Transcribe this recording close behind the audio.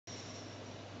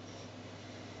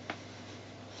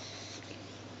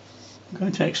I'm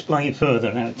going to explain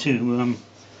further how to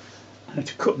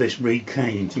cut this reed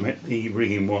cane to make the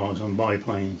rigging wires on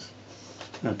biplanes.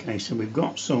 Okay, so we've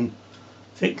got some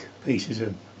thick pieces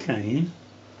of cane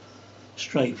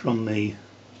straight from the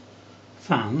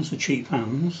fans, the cheap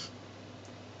fans,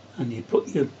 and you put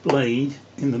your blade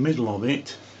in the middle of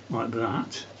it like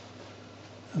that,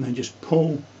 and then just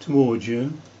pull towards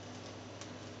you.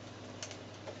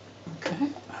 Okay,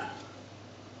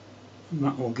 and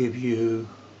that will give you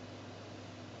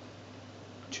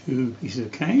two pieces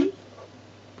of cane.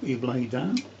 Put your blade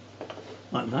down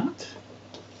like that.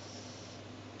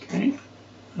 Okay,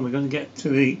 and we're going to get to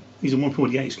these are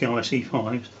 148 scale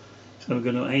SE5s, so we're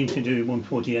going to aim to do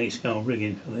 148 scale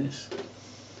rigging for this.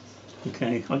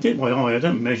 Okay, I did it by eye, I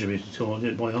don't measure it at all, I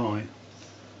did it by eye.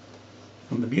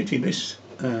 And the beauty of this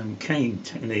cane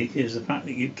technique is the fact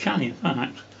that you can in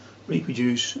fact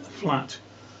reproduce flat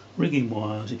rigging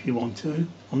wires if you want to.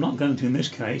 I'm not going to in this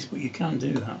case, but you can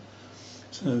do that.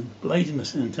 So blade in the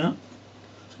centre.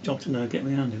 It's a job to know, get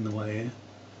my hand in the way here.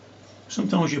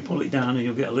 Sometimes you pull it down and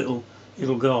you'll get a little,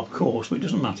 it'll go off course, but it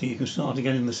doesn't matter, you can start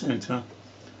again in the centre.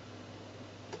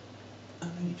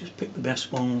 And then you just pick the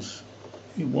best ones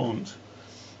you want.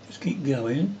 Just keep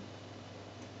going.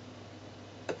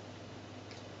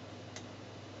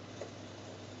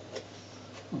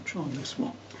 I'll try this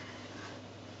one.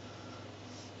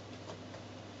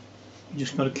 You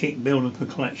just got to keep building up a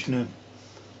collection of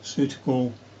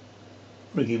suitable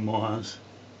rigging wires.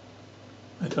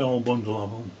 Make a whole bundle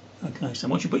of them. Okay, so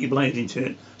once you put your blade into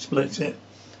it, split it,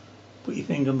 put your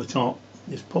finger on the top,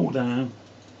 just pull down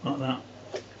like that.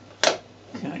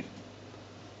 Okay.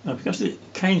 Now, because the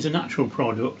cane's a natural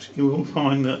product, you will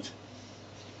find that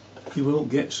you will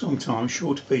get sometimes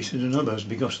shorter pieces than others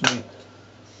because of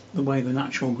the way the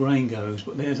natural grain goes,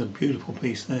 but there's a beautiful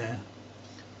piece there.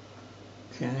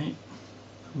 Okay,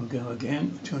 we'll go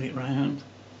again, turn it round.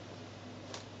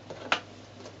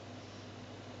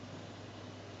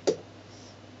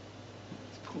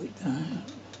 Pull it down.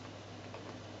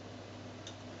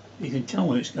 You can tell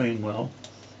when it's going well.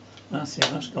 That's it,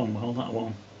 that's gone well, that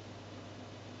one.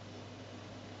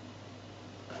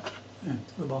 And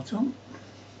to the bottom.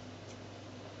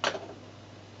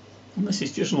 And this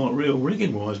is just like real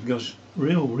rigging wires, because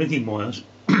real rigging wires,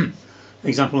 for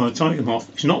example on a tiger moth,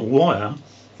 it's not wire,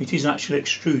 it is actually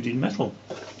extruded metal.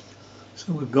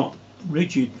 So we've got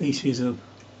rigid pieces of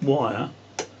wire,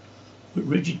 but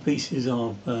rigid pieces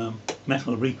of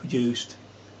metal reproduced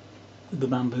with the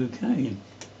bamboo cane.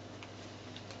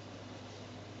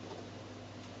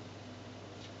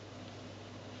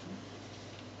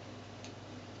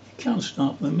 You can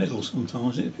start from the middle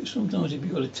sometimes. Sometimes if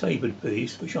you've got a tapered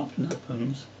piece, which often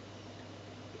happens,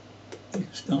 you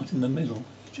can start in the middle.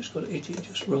 You've just got to hit it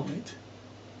just right.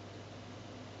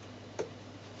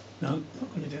 No, not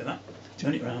going to do that.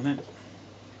 Turn it around then.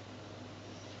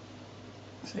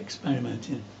 It's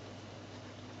experimenting.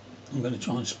 I'm going to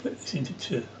try and split this into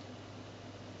two.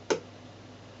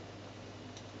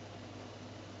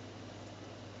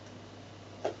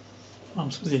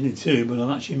 I'm splitting it into two, but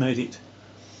I've actually made it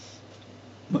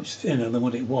much thinner than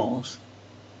what it was.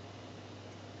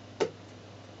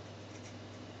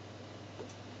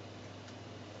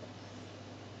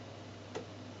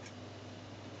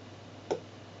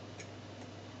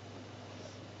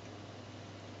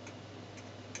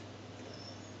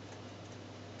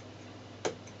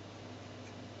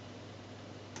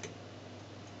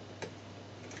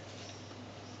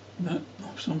 No,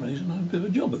 for some reason I'm a bit of a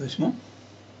job at this one.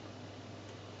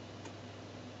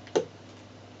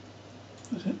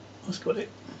 That's it, that's got it.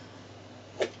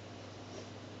 And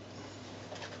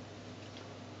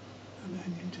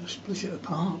then you just split it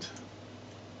apart.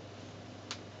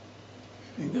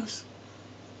 Fingers.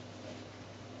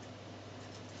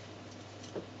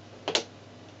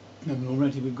 And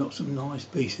already we've got some nice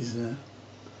pieces there.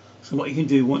 So what you can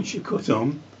do once you cut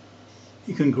them,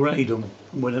 you can grade them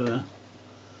from whatever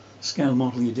scale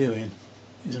model you're doing.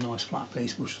 Here's a nice flat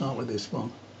piece, we'll start with this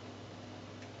one.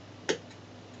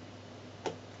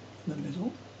 In the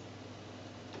middle.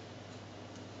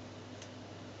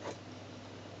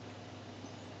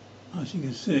 As you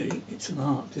can see, it's an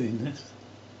art doing this.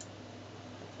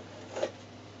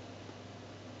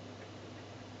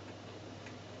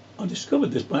 I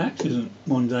discovered this by accident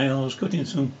one day. I was cutting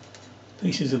some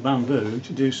pieces of bamboo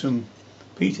to do some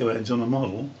pitot heads on a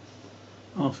model.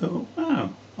 I thought, wow,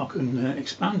 I can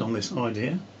expand on this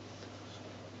idea.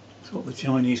 It's what the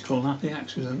Chinese call happy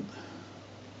accident.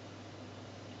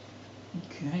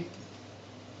 Okay.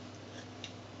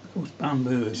 Of course,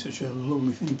 bamboo is such a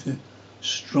lovely thing to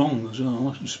strong as well,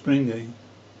 nice and springy.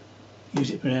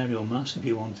 Use it for aerial mass if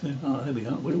you want to. Oh, there we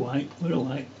go, we're away, we're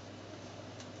away.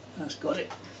 That's got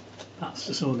it. That's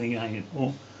the sort of thing you're aiming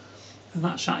for. And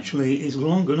that's actually is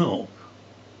long enough.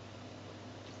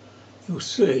 You'll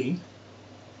see,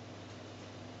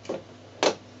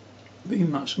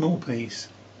 being that small piece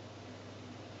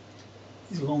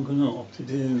is long enough to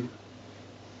do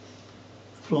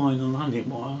flying and landing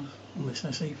wires on this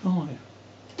SE5.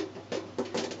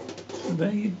 So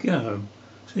there you go.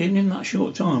 So even in that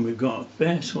short time we've got a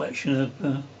fair selection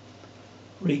of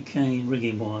recane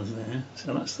rigging wires there.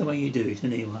 So that's the way you do it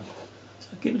anyway.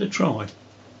 So give it a try.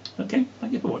 Okay,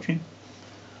 thank you for watching.